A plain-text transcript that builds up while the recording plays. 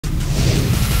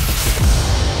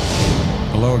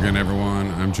Hello again, everyone.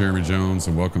 I'm Jeremy Jones,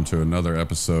 and welcome to another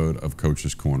episode of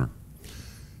Coach's Corner.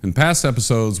 In past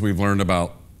episodes, we've learned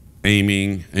about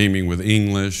aiming with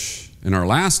English. In our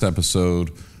last episode,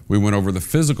 we went over the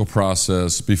physical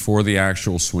process before the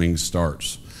actual swing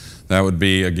starts. That would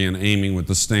be, again, aiming with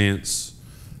the stance,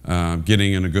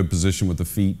 getting in a good position with the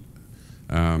feet.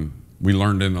 We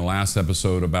learned in the last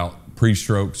episode about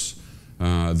pre-strokes,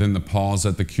 then the pause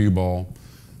at the cue ball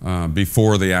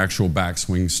before the actual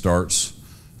backswing starts.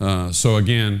 So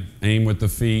again, aim with the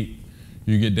feet.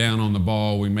 You get down on the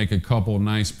ball. We make a couple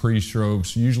nice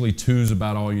pre-strokes. Usually 2 is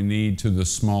about all you need to the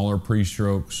smaller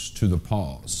pre-strokes to the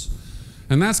pause.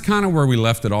 And that's kind of where we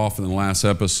left it off in the last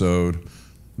episode.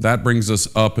 That brings us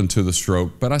up into the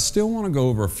stroke. But I still want to go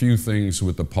over a few things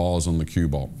with the pause on the cue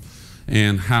ball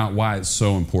and why it's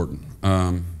so important.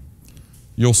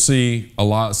 You'll see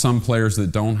some players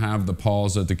that don't have the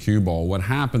pause at the cue ball. What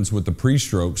happens with the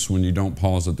pre-strokes when you don't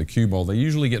pause at the cue ball, they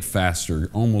usually get faster,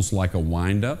 almost like a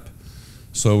wind-up.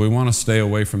 So we want to stay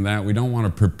away from that. We don't want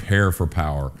to prepare for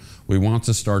power. We want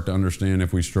to start to understand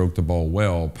if we stroke the ball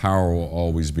well, power will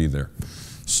always be there.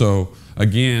 So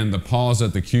again, the pause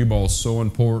at the cue ball is so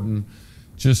important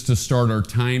just to start our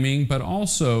timing, but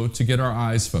also to get our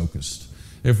eyes focused.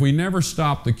 If we never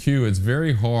stop the cue, it's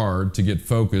very hard to get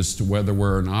focused whether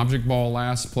we're an object ball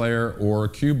last player or a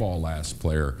cue ball last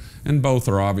player. And both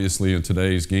are obviously in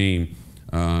today's game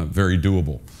very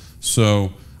doable.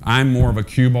 So I'm more of a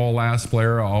cue ball last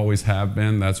player. I always have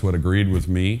been. That's what agreed with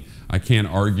me. I can't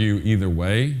argue either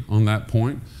way on that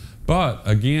point. But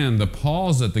again, the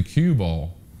pause at the cue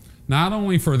ball, not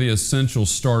only for the essential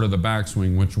start of the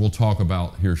backswing, which we'll talk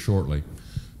about here shortly,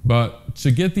 but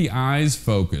to get the eyes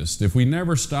focused. If we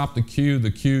never stop the cue,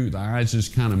 the eyes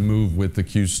just kind of move with the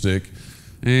cue stick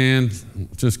and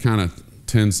just kind of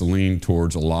tends to lean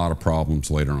towards a lot of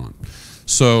problems later on.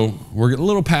 So we're a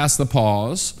little past the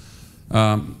pause.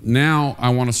 Now I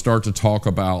want to start to talk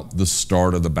about the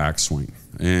start of the backswing.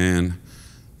 And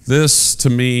this,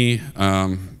 to me,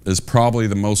 is probably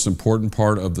the most important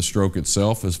part of the stroke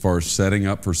itself as far as setting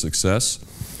up for success.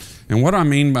 And what I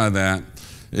mean by that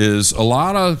is a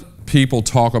lot of people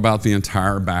talk about the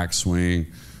entire backswing.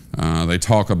 They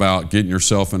talk about getting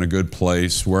yourself in a good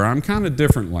place, where I'm kind of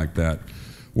different like that,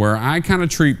 where I kind of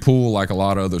treat pool like a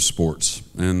lot of other sports.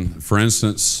 And for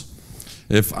instance,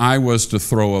 if I was to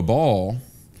throw a ball,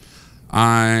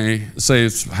 I say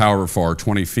it's however far,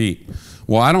 20 feet.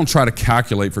 Well, I don't try to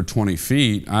calculate for 20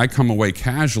 feet. I come away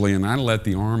casually and I let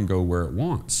the arm go where it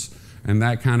wants. And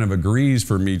that kind of agrees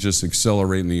for me just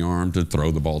accelerating the arm to throw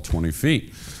the ball 20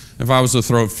 feet. If I was to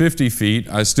throw it 50 feet,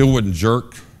 I still wouldn't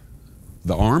jerk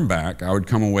the arm back. I would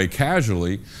come away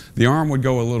casually. The arm would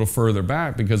go a little further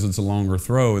back because it's a longer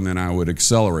throw, and then I would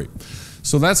accelerate.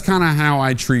 So that's kind of how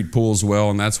I treat pool as well,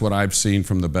 and that's what I've seen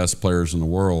from the best players in the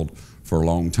world for a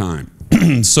long time.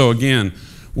 So again,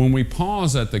 when we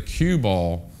pause at the cue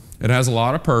ball, it has a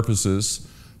lot of purposes.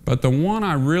 But the one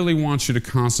I really want you to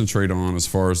concentrate on as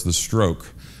far as the stroke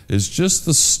is just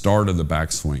the start of the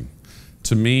backswing.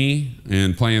 To me,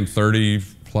 in playing 30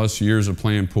 plus years of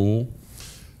playing pool,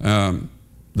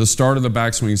 the start of the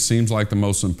backswing seems like the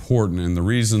most important, and the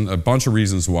reason, a bunch of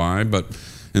reasons why, but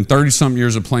in 30-something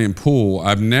years of playing pool,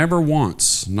 I've never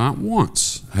once, not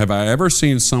once, have I ever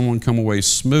seen someone come away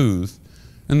smooth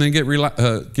and then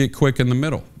get quick in the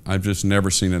middle. I've just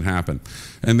never seen it happen.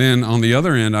 And then on the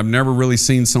other end, I've never really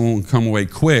seen someone come away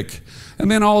quick and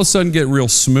then all of a sudden get real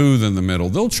smooth in the middle.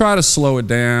 They'll try to slow it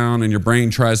down and your brain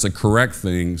tries to correct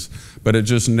things, but it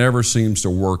just never seems to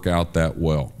work out that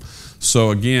well.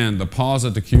 So again, the pause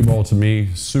at the cue ball to me,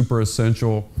 super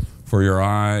essential for your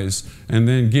eyes. And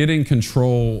then getting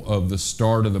control of the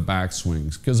start of the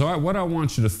backswings. Because what I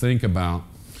want you to think about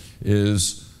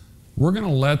is we're going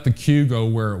to let the cue go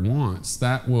where it wants.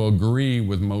 That will agree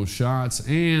with most shots.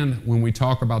 And when we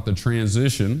talk about the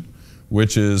transition,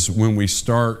 which is when we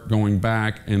start going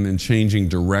back and then changing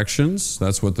directions,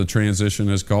 that's what the transition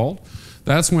is called.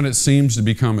 That's when it seems to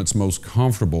become its most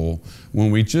comfortable,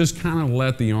 when we just kind of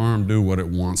let the arm do what it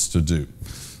wants to do.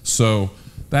 So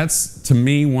that's, to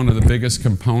me, one of the biggest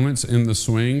components in the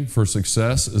swing for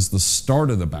success is the start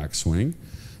of the backswing.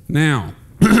 Now,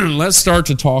 let's start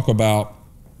to talk about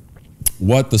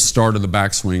what the start of the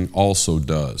backswing also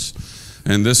does.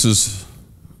 And this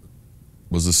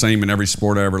was the same in every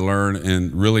sport I ever learned,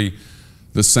 and really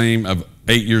the same of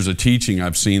 8 years of teaching.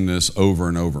 I've seen this over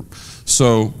and over.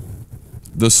 So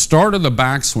the start of the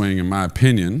backswing, in my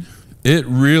opinion, it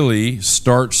really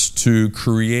starts to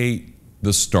create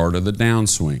the start of the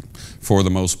downswing for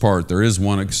the most part. There is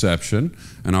one exception,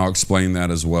 and I'll explain that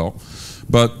as well.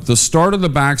 But the start of the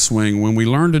backswing, when we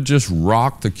learn to just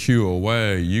rock the cue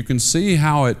away, you can see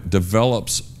how it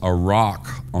develops a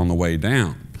rock on the way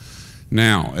down.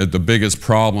 Now, the biggest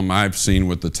problem I've seen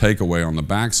with the takeaway on the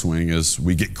backswing is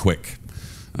we get quick.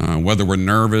 Whether we're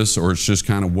nervous or it's just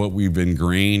kind of what we've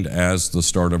ingrained as the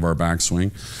start of our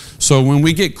backswing. So when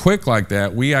we get quick like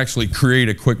that, we actually create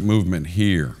a quick movement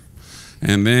here.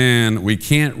 And then we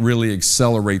can't really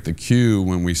accelerate the cue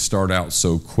when we start out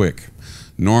so quick.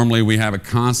 Normally we have a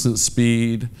constant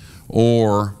speed,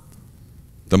 or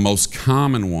the most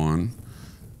common one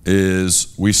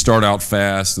is we start out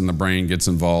fast and the brain gets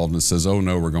involved and says, oh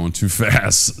no, we're going too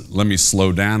fast. Let me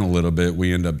slow down a little bit.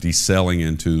 We end up decelling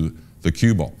into the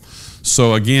cue ball.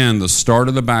 So again, the start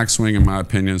of the backswing, in my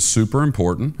opinion, is super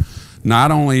important.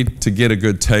 Not only to get a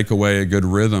good takeaway, a good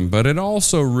rhythm, but it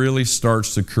also really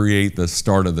starts to create the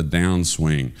start of the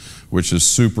downswing, which is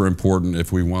super important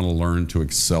if we want to learn to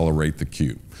accelerate the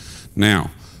cue. Now,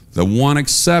 the one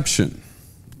exception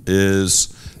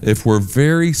is if we're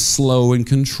very slow and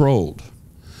controlled.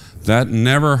 That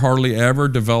never, hardly ever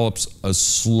develops a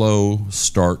slow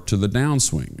start to the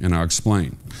downswing, and I'll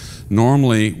explain.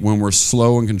 Normally, when we're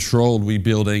slow and controlled, we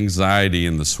build anxiety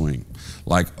in the swing.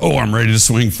 Like, oh, I'm ready to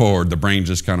swing forward. The brain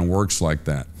just kind of works like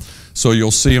that. So you'll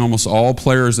see almost all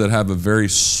players that have a very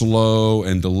slow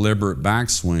and deliberate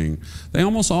backswing, they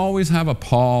almost always have a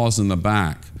pause in the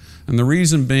back. And the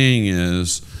reason being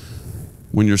is,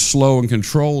 when you're slow and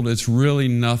controlled, it's really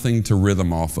nothing to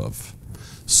rhythm off of.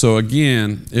 So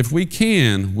again, if we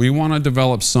can, we want to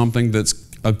develop something that's,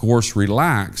 of course,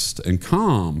 relaxed and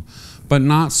calm, but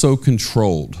not so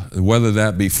controlled, whether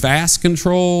that be fast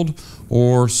controlled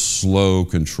or slow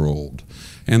controlled.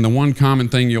 And the one common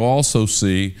thing you'll also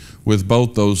see with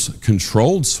both those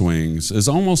controlled swings is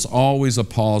almost always a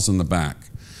pause in the back.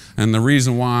 And the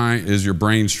reason why is your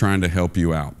brain's trying to help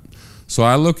you out. So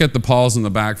I look at the pause in the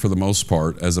back for the most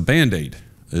part as a Band-Aid.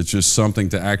 It's just something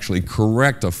to actually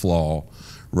correct a flaw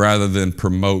rather than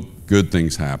promote good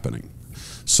things happening.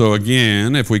 So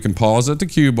again, if we can pause at the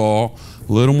cue ball,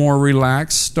 a little more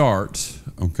relaxed start,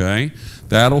 okay?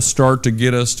 That'll start to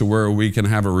get us to where we can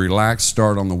have a relaxed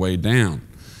start on the way down.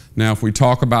 Now, if we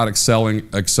talk about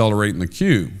accelerating the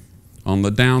cue on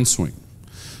the downswing,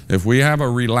 if we have a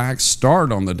relaxed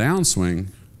start on the downswing,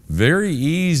 very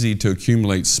easy to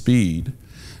accumulate speed,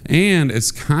 and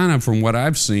it's kind of, from what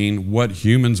I've seen, what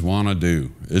humans want to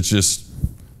do. It just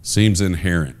seems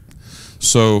inherent.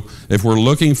 So if we're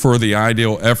looking for the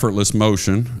ideal effortless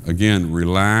motion, again,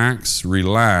 relax,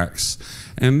 relax,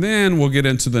 and then we'll get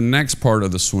into the next part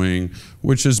of the swing,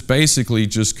 which is basically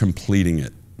just completing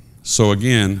it. So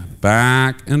again,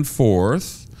 back and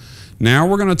forth. Now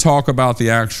we're going to talk about the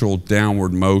actual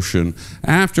downward motion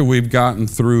after we've gotten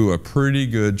through a pretty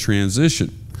good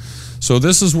transition. So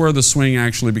this is where the swing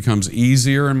actually becomes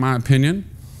easier, in my opinion.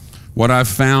 What I've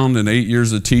found in 8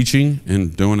 years of teaching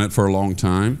and doing it for a long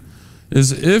time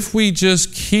is if we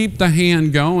just keep the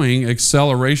hand going,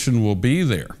 acceleration will be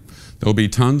there. There'll be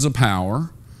tons of power.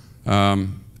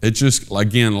 It just,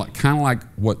 again, kind of like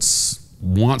what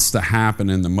wants to happen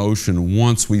in the motion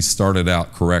once we start it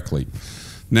out correctly.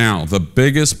 Now, the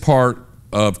biggest part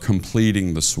of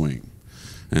completing the swing,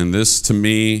 and this to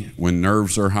me, when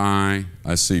nerves are high,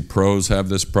 I see pros have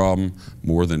this problem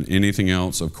more than anything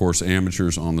else. Of course,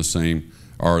 amateurs are the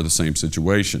same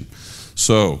situation.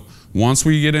 So once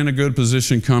we get in a good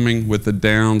position coming with the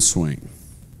downswing,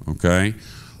 okay,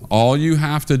 all you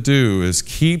have to do is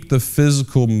keep the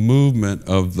physical movement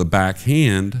of the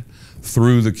backhand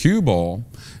through the cue ball,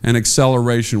 and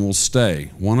acceleration will stay.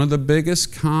 One of the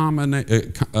biggest kind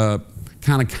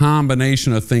of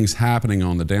combination of things happening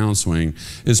on the downswing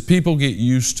is people get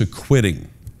used to quitting.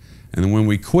 And when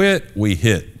we quit, we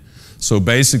hit. So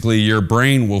basically your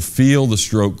brain will feel the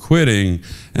stroke quitting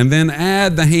and then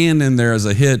add the hand in there as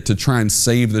a hit to try and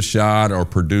save the shot or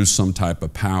produce some type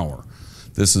of power.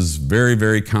 This is very,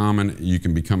 very common. You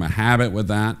can become a habit with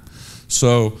that.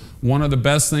 So one of the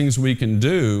best things we can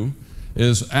do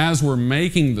is, as we're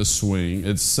making the swing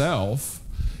itself,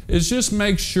 is just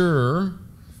make sure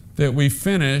that we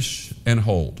finish and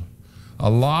hold. A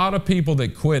lot of people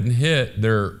that quit and hit, they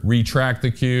retract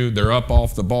the cue, they're up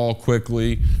off the ball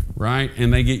quickly, right?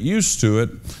 And they get used to it,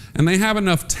 and they have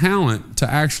enough talent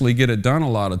to actually get it done a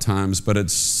lot of times, but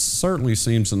it certainly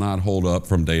seems to not hold up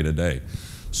from day to day.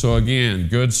 So again,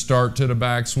 good start to the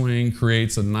backswing,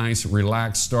 creates a nice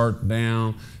relaxed start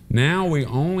down. Now we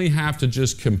only have to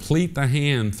just complete the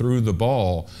hand through the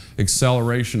ball.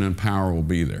 Acceleration and power will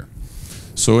be there.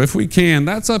 So if we can,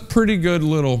 that's a pretty good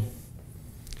little,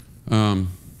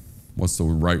 what's the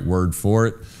right word for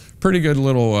it? Pretty good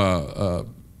little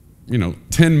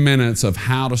 10 minutes of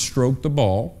how to stroke the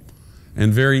ball,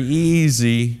 and very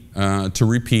easy to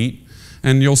repeat.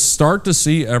 And you'll start to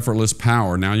see effortless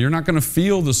power. Now, you're not going to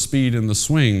feel the speed in the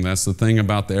swing. That's the thing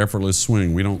about the effortless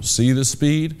swing. We don't see the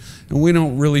speed, and we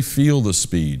don't really feel the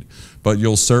speed, but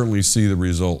you'll certainly see the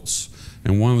results.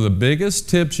 And one of the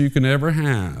biggest tips you can ever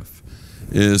have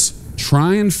is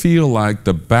try and feel like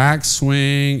the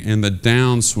backswing and the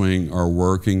downswing are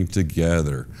working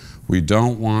together. We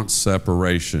don't want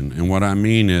separation. And what I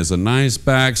mean is a nice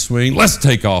backswing, let's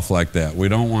take off like that. We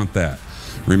don't want that.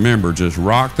 Remember, just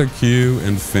rock the cue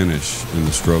and finish, and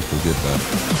the stroke will get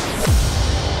better.